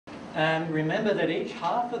remember that each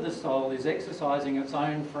half of the soul is exercising its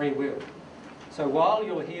own free will. So while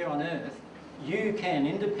you're here on earth, you can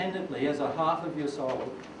independently, as a half of your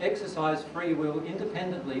soul, exercise free will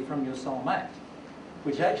independently from your soulmate,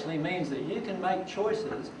 which actually means that you can make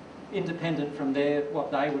choices independent from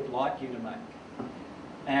what they would like you to make.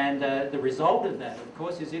 And the result of that, of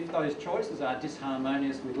course, is if those choices are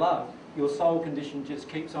disharmonious with love, your soul condition just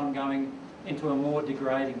keeps on going into a more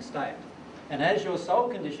degrading state. And as your soul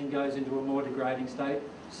condition goes into a more degrading state,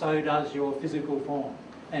 so does your physical form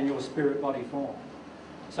and your spirit body form.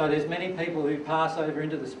 So there's many people who pass over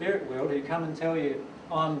into the spirit world who come and tell you,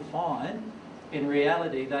 I'm fine. In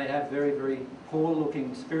reality, they have very, very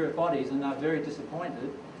poor-looking spirit bodies and they're very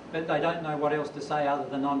disappointed, but they don't know what else to say other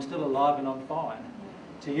than I'm still alive and I'm fine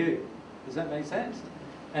to you. Does that make sense?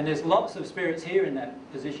 And there's lots of spirits here in that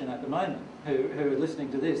position at the moment who are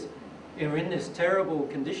listening to this, who are in this terrible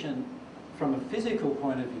condition from a physical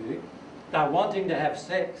point of view. They're wanting to have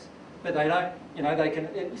sex, but they don't,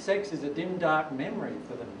 sex is a dim, dark memory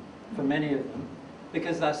for them, for many of them,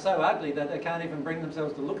 because they're so ugly that they can't even bring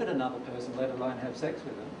themselves to look at another person, let alone have sex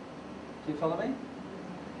with them. Do you follow me?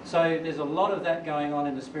 So there's a lot of that going on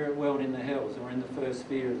in the spirit world in the hells, or in the first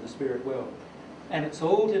sphere of the spirit world. And it's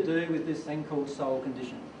all to do with this thing called soul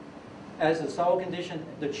condition. As a soul condition,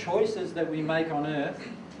 the choices that we make on earth,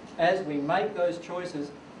 as we make those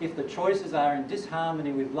choices, if the choices are in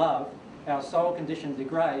disharmony with love, our soul condition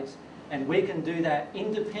degrades, and we can do that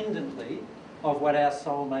independently of what our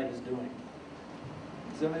soulmate is doing.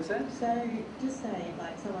 Does that make sense? So, just say,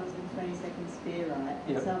 like, someone's in 22nd sphere, right?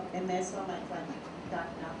 Yep. And their soulmate's like done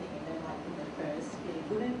nothing, and they're like in the first sphere.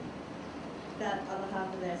 Wouldn't that other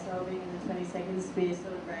half of their soul being in the 22nd sphere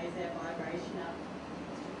sort of raise their vibration up?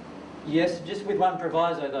 Yes, just with one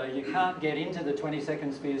proviso though, you can't get into the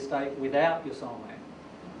 22nd sphere state without your soulmate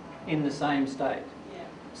in the same state. Yeah.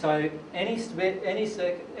 So any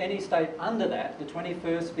state under that, the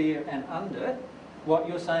 21st sphere and under, what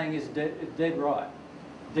you're saying is dead right.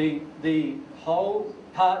 The whole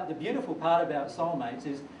part, the beautiful part about soulmates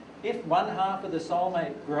is if one half of the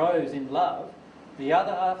soulmate grows in love, the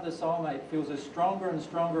other half of the soulmate feels a stronger and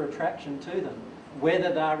stronger attraction to them,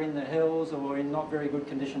 whether they're in the hells or in not very good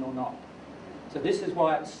condition or not. So this is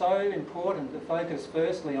why it's so important to focus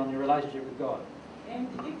firstly on your relationship with God. And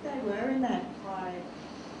if they were in that high,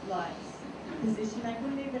 like, position, they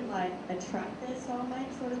wouldn't even, like, attract their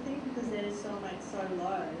soulmate sort of thing, because their soulmate's so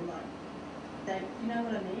low, like, they, you know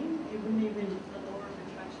what I mean? It wouldn't even, the law of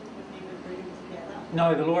attraction wouldn't even bring them together.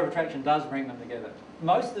 No, the law of attraction does bring them together.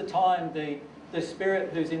 Most of the time, the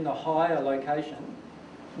spirit who's in the higher location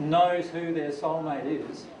knows who their soulmate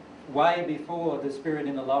is way before the spirit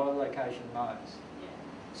in the lower location knows.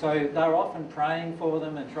 So they're often praying for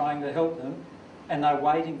them and trying to help them, and they're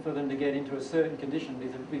waiting for them to get into a certain condition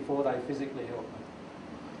before they physically help them.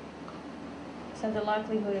 So the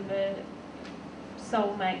likelihood of a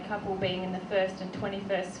soulmate couple being in the 1st and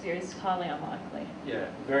 21st sphere is highly unlikely. Yeah,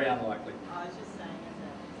 very unlikely. I was just saying,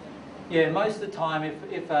 Yeah, most of the time,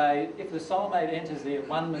 if the soulmate enters the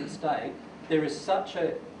at-onement state, there is such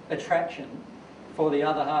an attraction for the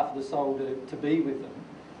other half of the soul to be with them.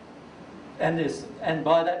 And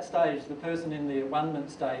by that stage, the person in the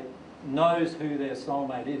at-onement state knows who their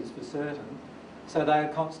soulmate is for certain, so they are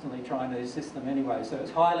constantly trying to assist them anyway. So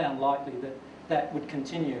it's highly unlikely that that would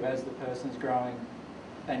continue as the person's growing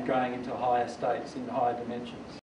and going into higher states, in higher dimensions.